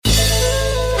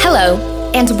Hello,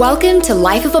 and welcome to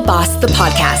Life of a Boss, the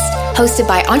podcast, hosted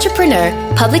by entrepreneur,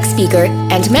 public speaker,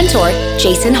 and mentor,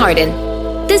 Jason Harden.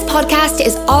 This podcast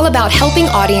is all about helping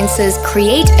audiences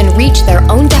create and reach their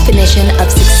own definition of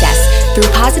success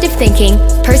through positive thinking,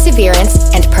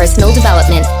 perseverance, and personal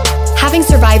development. Having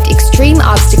survived extreme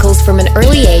obstacles from an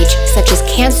early age, such as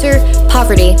cancer,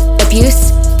 poverty,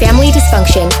 abuse, family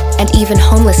dysfunction, and even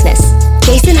homelessness,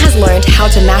 Jason has learned how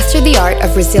to master the art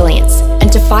of resilience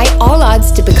and defy all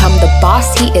odds to become the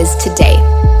boss he is today.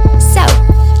 So,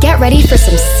 get ready for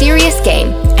some serious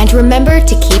game and remember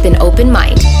to keep an open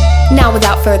mind. Now,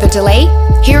 without further delay,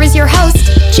 here is your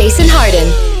host, Jason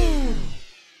Harden.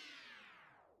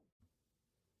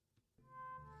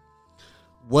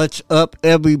 What's up,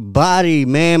 everybody?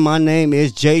 Man, my name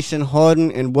is Jason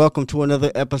Harden, and welcome to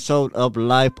another episode of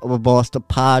Life of a Boss, the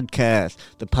podcast.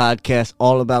 The podcast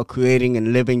all about creating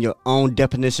and living your own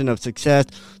definition of success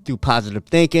through positive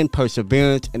thinking,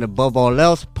 perseverance, and above all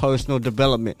else, personal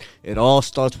development. It all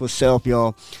starts with self,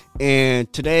 y'all.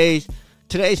 And today's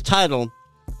title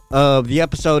of the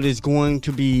episode is going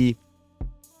to be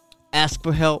Ask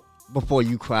for Help Before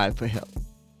You Cry for Help.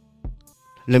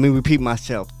 Let me repeat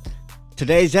myself.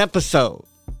 Today's episode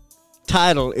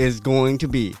title is going to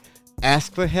be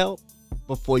Ask for Help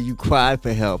Before You Cry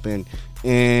for Help.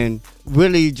 And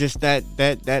really just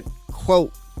that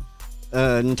quote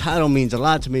and title means a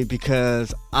lot to me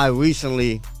because I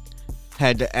recently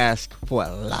had to ask for a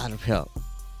lot of help.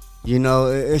 You know,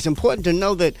 it's important to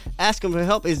know that asking for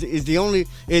help is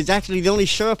actually the only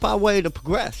surefire way to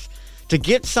progress. To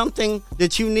get something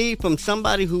that you need from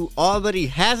somebody who already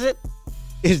has it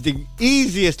is the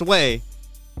easiest way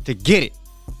to get it.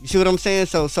 You see what I'm saying?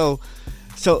 So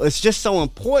it's just so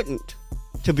important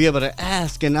to be able to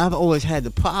ask. And I've always had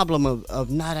the problem of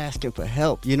not asking for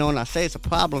help. You know, and I say it's a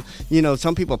problem. You know,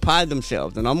 some people pride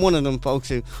themselves, and I'm one of them folks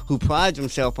who prides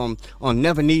himself on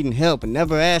never needing help and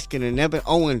never asking and never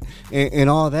owing and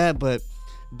all that.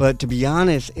 But to be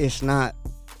honest, it's not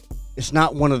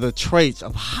one of the traits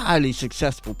of highly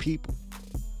successful people.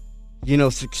 You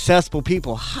know, successful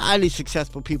people, highly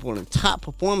successful people, and top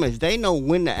performers, they know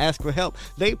when to ask for help.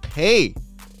 They pay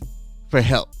for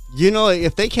help. You know,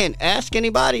 if they can't ask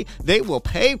anybody, they will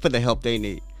pay for the help they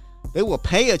need. They will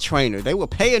pay a trainer. They will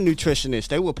pay a nutritionist.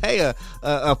 They will pay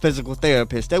a physical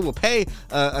therapist. They will pay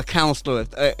a counselor,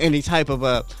 any type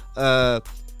of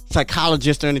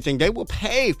psychologist or anything. They will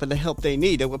pay for the help they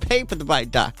need. They will pay for the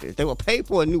right doctors. They will pay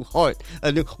for a new heart,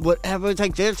 whatever it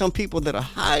takes. There's some people that are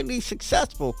highly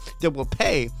successful that will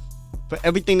pay for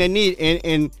everything they need,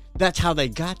 and that's how they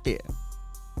got there.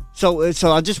 So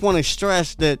I just want to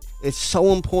stress that it's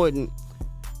so important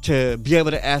to be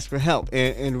able to ask for help.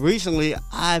 And recently,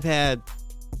 I've had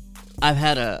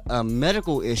a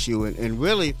medical issue, and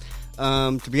really,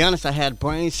 to be honest, I had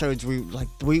brain surgery like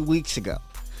 3 weeks ago.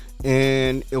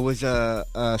 And it was a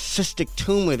cystic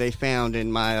tumor they found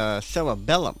in my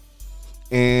cerebellum,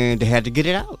 and they had to get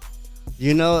it out.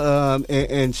 You know,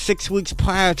 and 6 weeks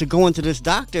prior to going to this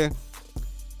doctor,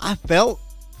 I felt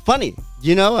funny.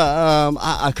 You know,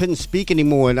 I couldn't speak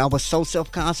anymore, and I was so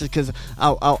self-conscious because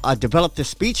I developed a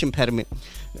speech impediment,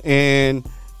 and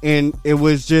it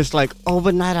was just like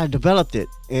overnight I developed it,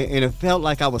 and it felt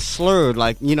like I was slurred,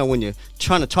 like, you know, when you're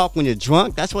trying to talk when you're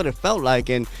drunk. That's what it felt like,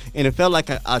 and it felt like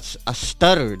I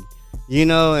stuttered, you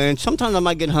know. And sometimes I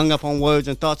might get hung up on words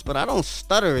and thoughts, but I don't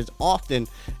stutter as often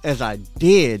as I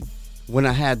did when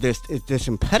I had this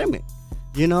impediment,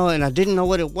 you know. And I didn't know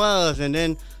what it was, and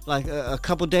then like a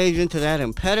couple days into that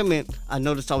impediment, I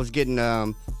noticed I was getting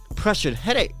pressured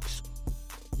headaches.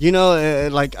 You know,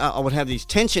 like I would have these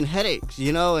tension headaches,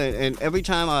 you know, and every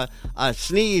time I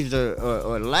sneezed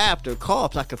or laughed or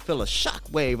coughed, I could feel a shock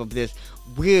wave of this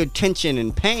weird tension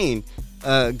and pain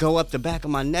go up the back of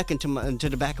my neck into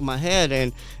the back of my head.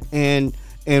 And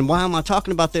why am I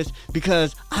talking about this?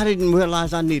 Because I didn't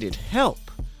realize I needed help.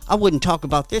 I wouldn't talk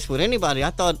about this with anybody.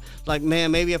 I thought, like, man,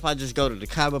 maybe if I just go to the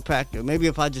chiropractor, maybe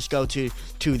if I just go to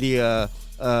the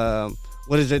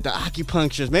the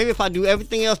acupuncturist, maybe if I do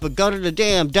everything else but go to the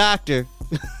damn doctor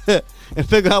and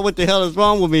figure out what the hell is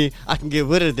wrong with me, I can get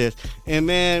rid of this. And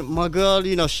man, my girl,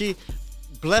 you know, she,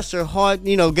 bless her heart,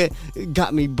 you know,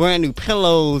 got me brand new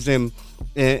pillows and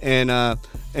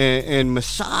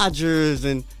massagers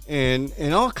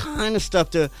and all kind of stuff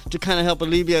to kind of help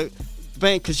alleviate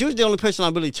pain, because she was the only person I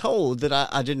really told that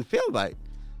I didn't feel right.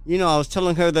 You know, I was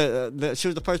telling her that she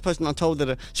was the first person I told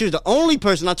she was the only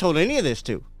person I told any of this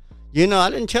to. You know, I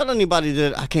didn't tell anybody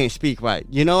that I can't speak right.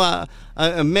 You know,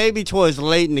 I maybe towards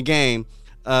late in the game,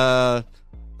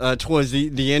 towards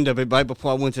the end of it, right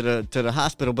before I went to the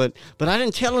hospital. But I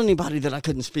didn't tell anybody that I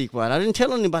couldn't speak right. I didn't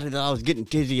tell anybody that I was getting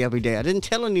dizzy every day. I didn't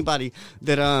tell anybody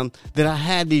that I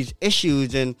had these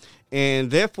issues, and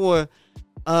therefore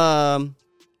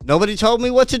nobody told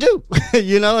me what to do.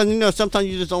 And sometimes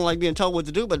you just don't like being told what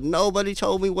to do, but nobody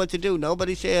told me what to do.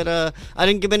 Nobody said, I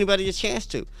didn't give anybody a chance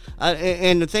to.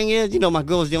 And the thing is, my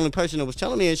girl was the only person that was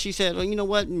telling me, and she said, well, you know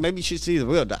what, maybe you should see the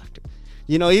real doctor.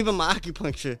 Even my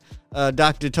acupuncture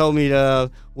doctor told me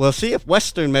to, see if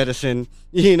Western medicine,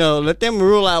 let them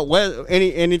rule out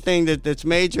anything that's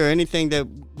major, or anything that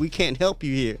we can't help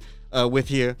you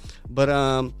here.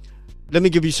 But let me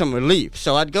give you some relief.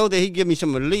 So I'd go there, he'd give me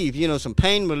some relief, some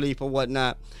pain relief or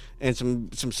whatnot, and some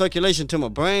circulation to my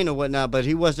brain or whatnot, but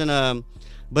it wasn't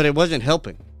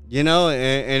helping, and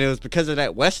it was because of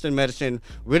that Western medicine,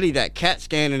 really that CAT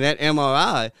scan and that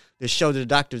MRI that showed the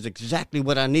doctors exactly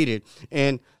what I needed.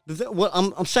 And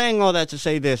I'm saying all that to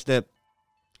say this, that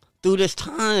through this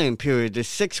time period, this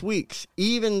 6 weeks,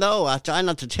 even though I try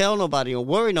not to tell nobody or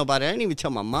worry nobody, I didn't even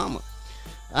tell my mama.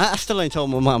 I still ain't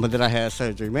told my mama that I had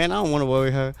surgery. Man, I don't want to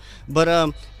worry her.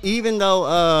 But even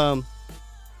though,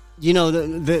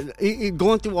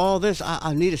 going through all this,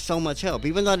 I needed so much help.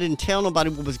 Even though I didn't tell nobody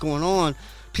what was going on,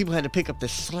 people had to pick up the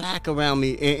slack around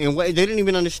me. And they didn't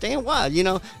even understand why,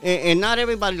 And not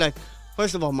everybody, like,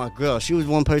 first of all, my girl, she was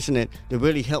one person that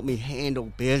really helped me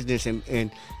handle business and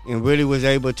really was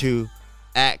able to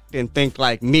act and think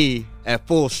like me at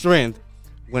full strength.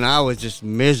 When I was just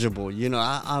miserable,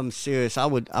 I'm serious. I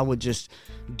would just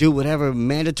do whatever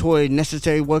mandatory,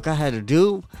 necessary work I had to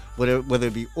do, whether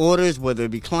it be orders, whether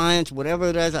it be clients, whatever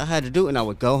it is I had to do, and I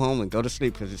would go home and go to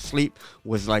sleep, because sleep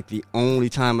was like the only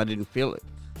time I didn't feel it.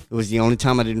 It was the only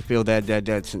time I didn't feel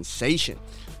that sensation.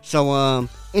 So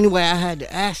anyway, I had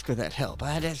to ask for that help.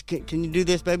 I had to ask, can you do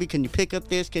this, baby? Can you pick up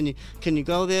this? Can you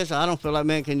go this? I don't feel like,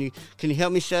 man, can you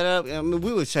help me set up? I mean,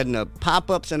 we were setting up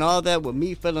pop-ups and all that with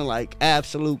me feeling like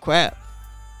absolute crap.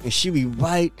 And she be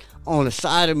right on the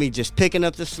side of me, just picking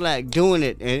up the slack, doing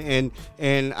it. And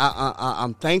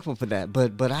I'm thankful for that.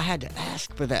 But I had to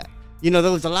ask for that. There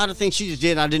was a lot of things she just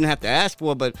did I didn't have to ask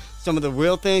for, but some of the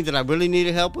real things that I really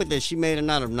needed help with that she may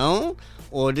not have known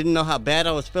or didn't know how bad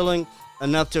I was feeling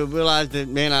enough to realize that,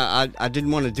 man, I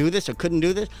didn't want to do this or couldn't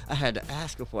do this. I had to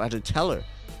ask her for it. I had to tell her.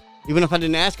 Even if I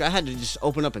didn't ask her, I had to just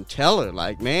open up and tell her,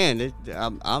 like, man,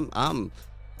 I'm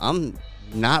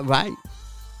not right,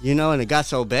 and it got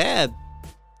so bad.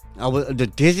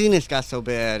 The dizziness got so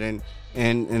bad,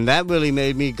 and that really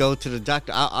made me go to the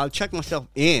doctor. I checked myself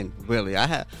in, really.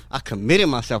 I committed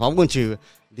myself. I went to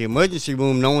the emergency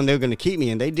room knowing they were going to keep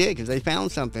me, and they did, because they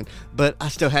found something. But I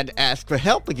still had to ask for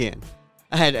help again.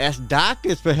 I had to ask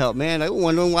doctors for help, man. They were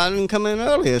wondering why I didn't come in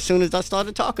earlier as soon as I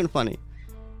started talking funny.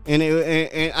 And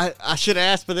I should have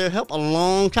asked for their help a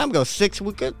long time ago, 6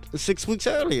 weeks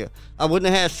earlier. I wouldn't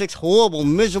have had 6 horrible,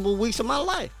 miserable weeks of my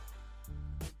life.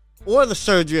 Or the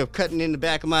surgery of cutting in the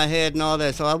back of my head and all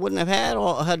that. So I wouldn't have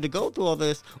had to go through all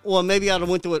this. Or maybe I'd have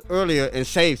went through it earlier and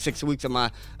saved 6 weeks of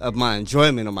my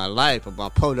enjoyment of my life, of my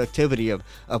productivity, of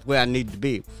where I needed to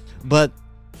be. But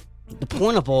the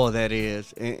point of all that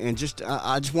is, I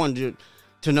just wanted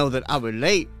to know that I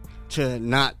relate to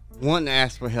not wanting to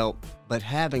ask for help, but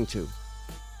having to.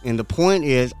 And the point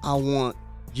is, I want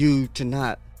you to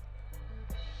not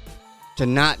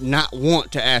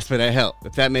want to ask for that help,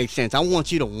 if that makes sense. I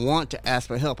want you to want to ask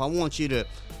for help. I want you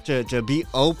to be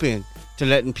open to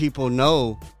letting people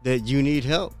know that you need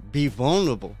help. Be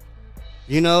vulnerable,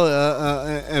 and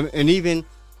even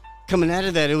coming out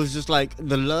of that, it was just like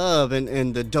the love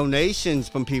and the donations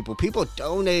from people. People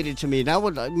donated to me, and I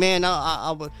would, man,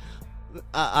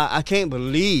 I can't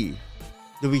believe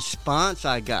the response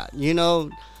I got.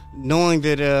 Knowing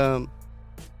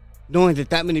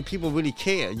that many people really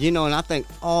care. And I thank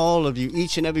all of you,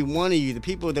 each and every one of you, the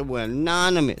people that were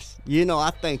anonymous.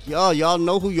 I thank y'all. Y'all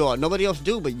know who you are. Nobody else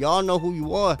do, but y'all know who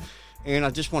you are, and I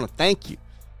just want to thank you.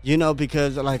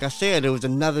 Because like I said, there was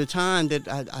another time that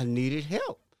I needed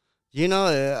help.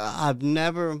 I've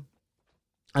never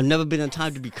been in a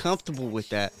time to be comfortable with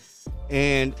that.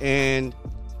 And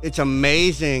it's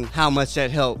amazing how much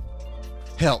that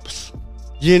helps.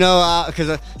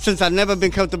 Because since I've never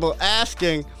been comfortable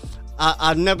asking,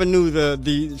 I never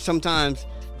knew sometimes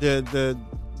the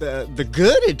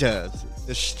good it does,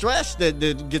 the stress that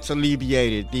gets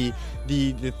alleviated,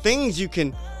 the things you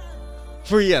can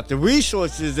free up, the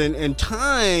resources and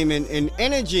time and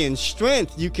energy and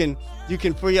strength you can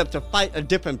free up to fight a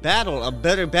different battle, a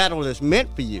better battle that's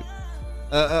meant for you,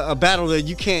 a battle that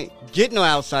you can't get no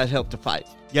outside help to fight.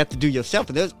 You have to do yourself.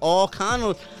 And there's all kind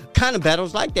of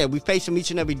battles like that. We face them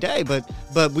each and every day,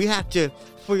 but we have to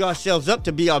free ourselves up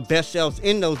to be our best selves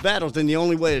in those battles. And the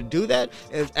only way to do that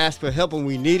is ask for help when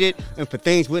we need it, and for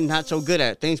things we're not so good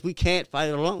at, things we can't fight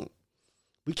alone.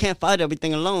 We can't fight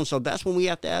everything alone, so that's when we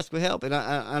have to ask for help. And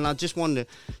I just wanted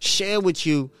to share with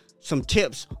you some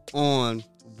tips on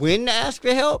when to ask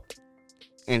for help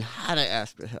and how to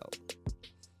ask for help.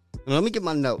 Now, let me get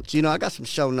my notes. I got some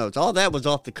show notes. All that was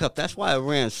off the cuff. That's why it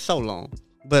ran so long.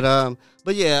 But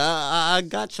yeah, I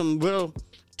got some real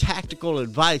tactical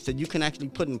advice that you can actually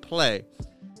put in play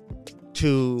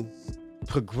to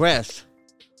progress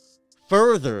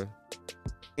further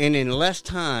and in less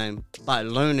time by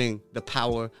learning the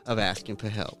power of asking for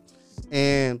help.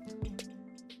 And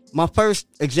my first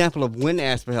example of when to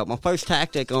ask for help, my first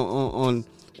tactic on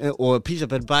or a piece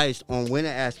of advice on when to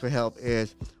ask for help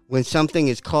is when something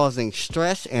is causing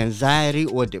stress, anxiety,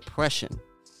 or depression.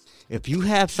 If you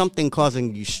have something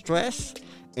causing you stress,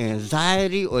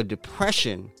 anxiety, or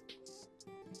depression,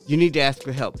 you need to ask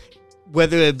for help.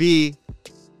 Whether it be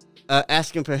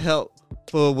asking for help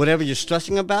for whatever you're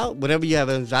stressing about, whatever you have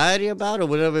anxiety about, or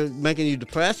whatever is making you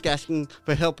depressed, asking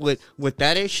for help with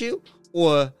that issue,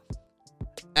 or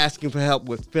asking for help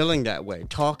with feeling that way,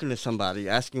 talking to somebody,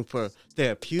 asking for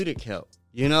therapeutic help,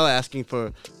 asking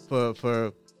for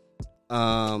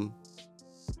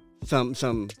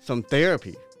some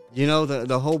therapy.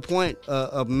 The whole point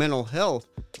of mental health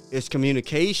is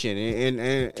communication,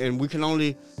 and we can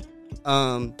only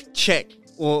check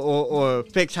or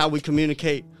fix how we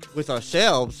communicate with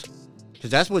ourselves, because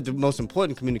that's what the most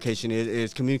important communication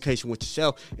is communication with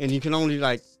yourself. And you can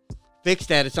only fix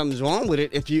that if something's wrong with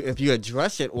it if you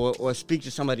address it or speak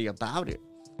to somebody about it.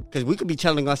 Because we could be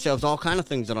telling ourselves all kind of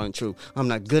things that aren't true. I'm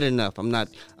not good enough. I'm not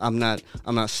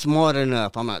smart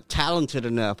enough. I'm not talented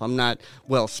enough. I'm not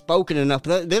well spoken enough.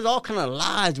 There's all kind of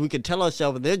lies we could tell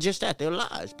ourselves. They're just that. They're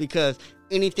lies. Because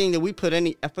anything that we put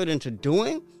any effort into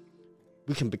doing,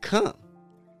 we can become.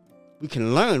 We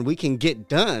can learn. We can get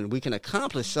done. We can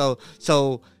accomplish.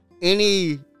 So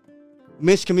any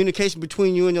miscommunication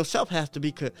between you and yourself has to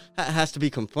be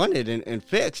confronted and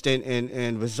fixed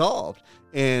and resolved.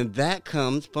 And that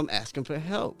comes from asking for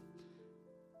help.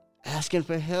 Asking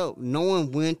for help.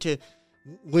 Knowing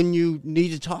when you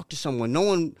need to talk to someone.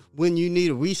 Knowing when you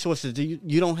need resources that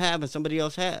you don't have and somebody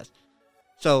else has.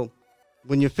 So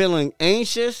when you're feeling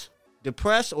anxious,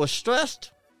 depressed, or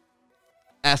stressed,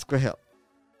 ask for help.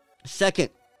 Second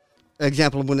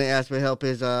example of when they ask for help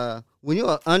is when you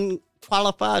are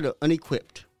unqualified or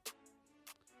unequipped.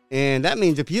 And that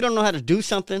means if you don't know how to do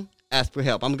something, ask for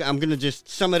help. I'm going to just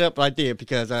sum it up right there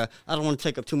because I don't want to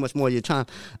take up too much more of your time.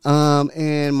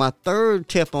 And my third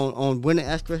tip on when to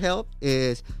ask for help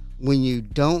is when you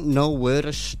don't know where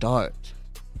to start.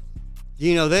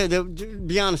 Be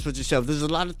honest with yourself. There's a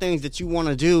lot of things that you want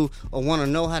to do or want to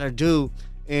know how to do,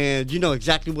 and you know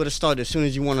exactly where to start as soon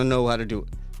as you want to know how to do it.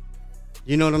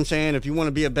 You know what I'm saying? If you want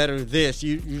to be a better this,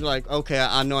 you're like, okay,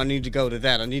 I know I need to go to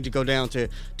that. I need to go down to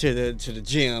the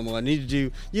gym, or I need to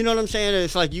do, you know what I'm saying?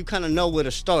 It's like you kind of know where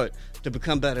to start to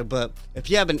become better. But if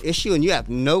you have an issue and you have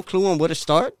no clue on where to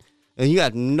start, and you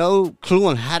have no clue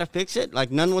on how to fix it, like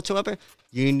none whatsoever,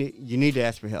 you need to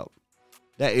ask for help.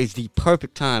 That is the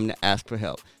perfect time to ask for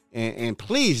help. And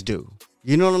please do.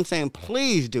 You know what I'm saying?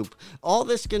 Please do. All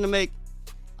this is going to make,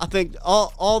 I think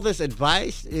all this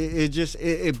advice,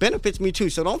 it benefits me too.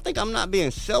 So don't think I'm not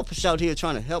being selfish out here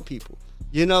trying to help people,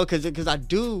 because I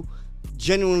do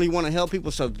genuinely want to help people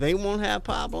so they won't have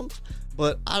problems.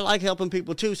 But I like helping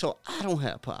people too, so I don't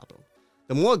have problems.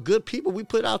 The more good people we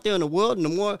put out there in the world, and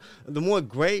the more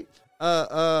great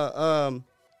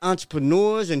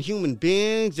entrepreneurs and human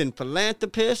beings and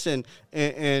philanthropists and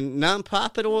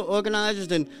nonprofit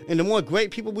organizers and the more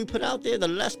great people we put out there, the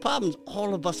less problems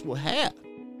all of us will have.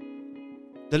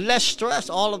 The less stress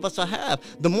all of us will have,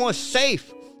 the more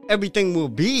safe everything will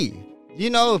be.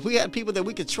 If we had people that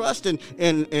we could trust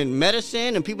in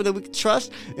medicine, and people that we could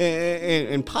trust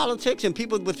in politics, and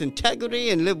people with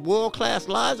integrity and live world-class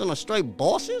lives and are straight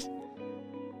bosses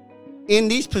in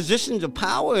these positions of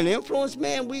power and influence,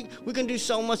 man, we can do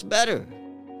so much better.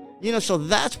 So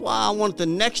that's why I want the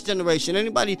next generation,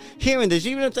 anybody hearing this,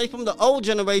 even if they're from the old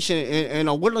generation and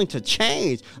are willing to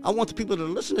change, I want the people to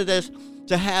listen to this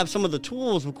to have some of the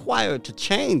tools required to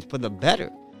change for the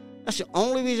better. That's the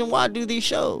only reason why I do these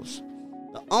shows.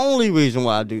 The only reason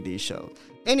why I do these shows.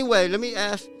 Anyway, let me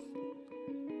ask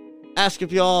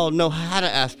if y'all know how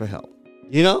to ask for help.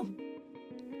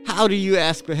 How do you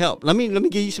ask for help? Let me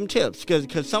give you some tips,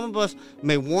 because some of us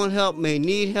may want help, may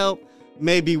need help,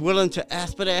 may be willing to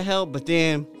ask for that help, but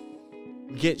then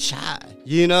we get shy.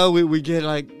 We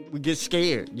get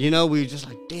scared. We just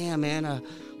like, damn, man,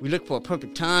 we look for a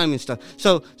perfect time and stuff.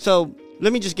 So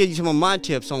let me just give you some of my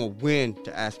tips on when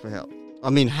to ask for help. I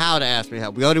mean, how to ask for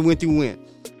help. We already went through when.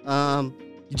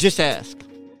 You just ask.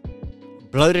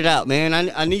 Blurt it out, man.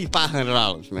 I need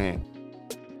 $500, man.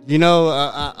 You know,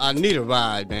 I need a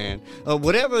ride, man.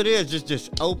 Whatever it is,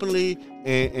 just openly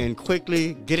and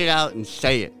quickly get it out and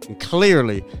say it. And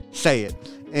clearly say it.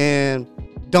 And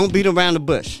don't beat around the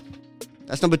bush.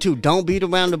 That's number 2. Don't beat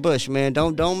around the bush, man.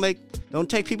 Don't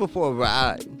take people for a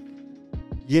ride.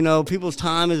 You know, people's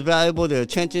time is valuable. Their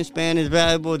attention span is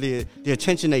valuable. The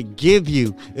attention they give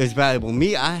you is valuable.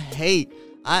 Me, I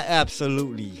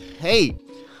absolutely hate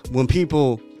when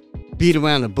people beat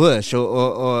around the bush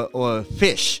or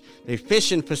fish. They're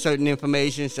fishing for certain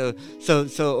information, or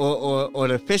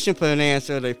they're fishing for an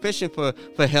answer. They're fishing for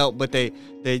help, but they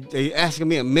asking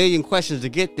me a million questions to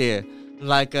get there.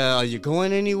 Like, are you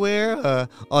going anywhere?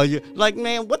 Are you like,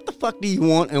 man, what the fuck do you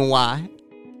want and why?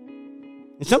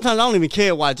 And sometimes I don't even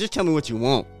care why. Just tell me what you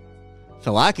want,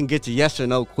 so I can get to yes or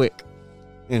no quick.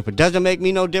 And if it doesn't make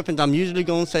me no difference, I'm usually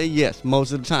gonna say yes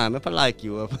most of the time if I like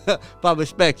you, if I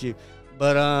respect you.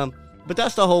 But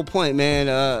that's the whole point,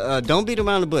 man. Don't beat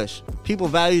around the bush. People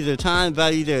value their time,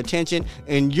 value their attention,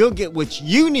 and you'll get what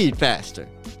you need faster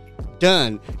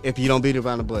done if you don't beat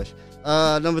around the bush.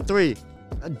 Number 3,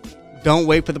 don't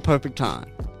wait for the perfect time.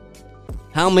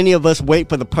 How many of us wait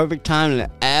for the perfect time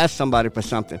to ask somebody for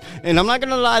something? And I'm not going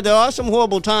to lie, there are some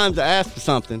horrible times to ask for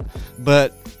something,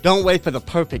 but don't wait for the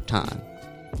perfect time.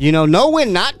 You know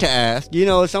when not to ask. You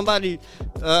know, if somebody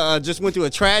just went through a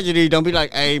tragedy, don't be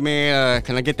like, hey, man,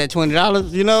 can I get that $20?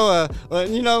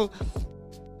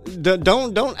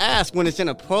 Don't ask when it's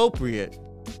inappropriate.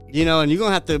 You know, and you're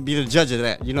going to have to be the judge of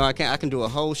that. You know, I can do a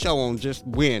whole show on just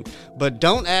when. But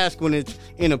don't ask when it's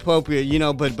inappropriate, you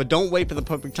know, but don't wait for the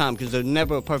perfect time, because there's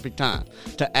never a perfect time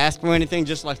to ask for anything,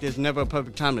 just like there's never a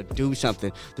perfect time to do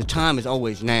something. The time is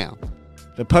always now.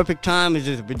 The perfect time is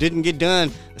if it didn't get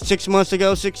done 6 months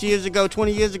ago, 6 years ago,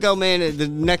 20 years ago, man, the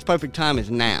next perfect time is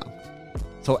now.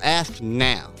 So ask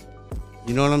now.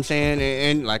 You know what I'm saying?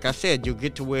 And like I said, you'll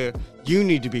get to where you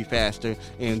need to be faster,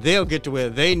 and they'll get to where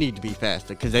they need to be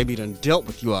faster, because they be done dealt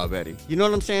with you already. You know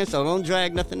what I'm saying? So don't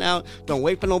drag nothing out. Don't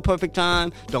wait for no perfect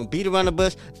time. Don't beat around the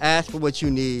bush. Ask for what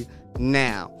you need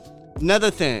now.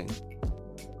 Another thing,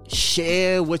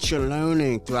 share what you're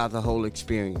learning throughout the whole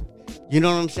experience. You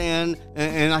know what I'm saying?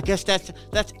 And I guess that's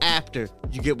after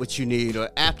you get what you need, or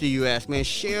after you ask, man.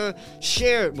 Share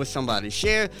it with somebody.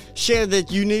 Share that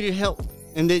you needed help.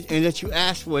 And that you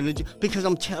asked for it, because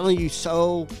I'm telling you,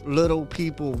 so little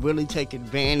people really take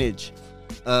advantage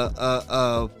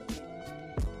of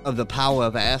the power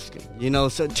of asking. You know,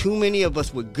 so too many of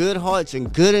us with good hearts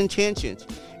and good intentions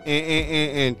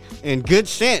and good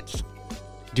sense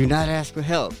do not ask for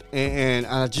help. And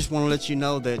I just want to let you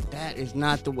know that is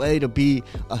not the way to be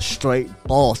a straight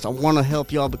boss. I want to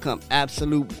help y'all become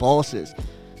absolute bosses.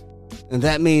 And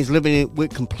that means living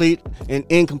with complete and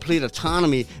incomplete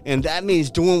autonomy. And that means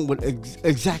doing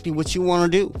exactly what you want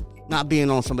to do. Not being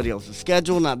on somebody else's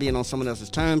schedule, not being on someone else's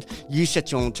terms. You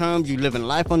set your own terms. You live in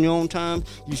life on your own terms.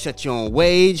 You set your own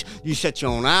wage. You set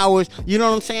your own hours. You know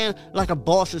what I'm saying? Like a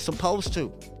boss is supposed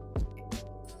to.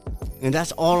 And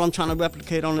that's all I'm trying to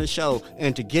replicate on this show.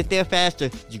 And to get there faster,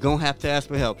 you're going to have to ask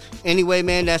for help. Anyway,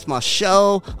 man, that's my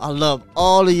show. I love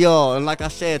all of y'all. And like I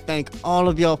said, thank all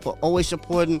of y'all for always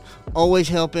supporting, always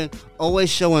helping,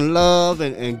 always showing love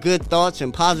and good thoughts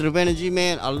and positive energy,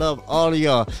 man. I love all of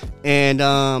y'all. And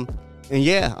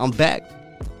yeah, I'm back.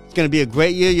 It's going to be a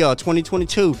great year, y'all.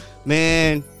 2022.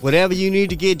 Man, whatever you need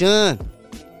to get done,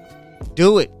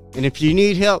 do it. And if you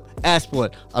need help, ask for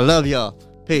it. I love y'all.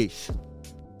 Peace.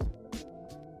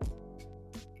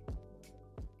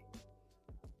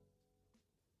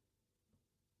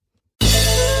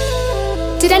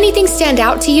 Did anything stand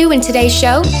out to you in today's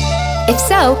show? If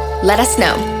so, let us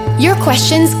know. Your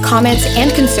questions, comments,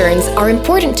 and concerns are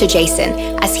important to Jason,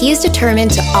 as he is determined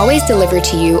to always deliver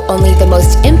to you only the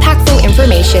most impactful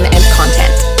information and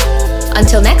content.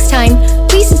 Until next time,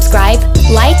 please subscribe,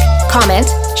 like, comment,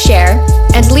 share,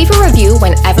 and leave a review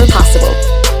whenever possible.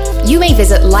 You may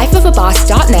visit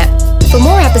lifeofaboss.net for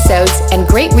more episodes and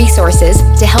great resources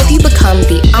to help you become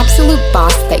the absolute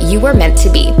boss that you were meant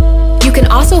to be. You can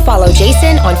also follow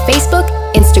Jason on Facebook,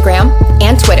 Instagram,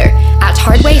 and Twitter at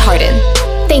Hardway Harden.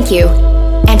 Thank you.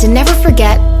 And to never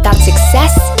forget that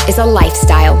success is a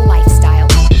lifestyle.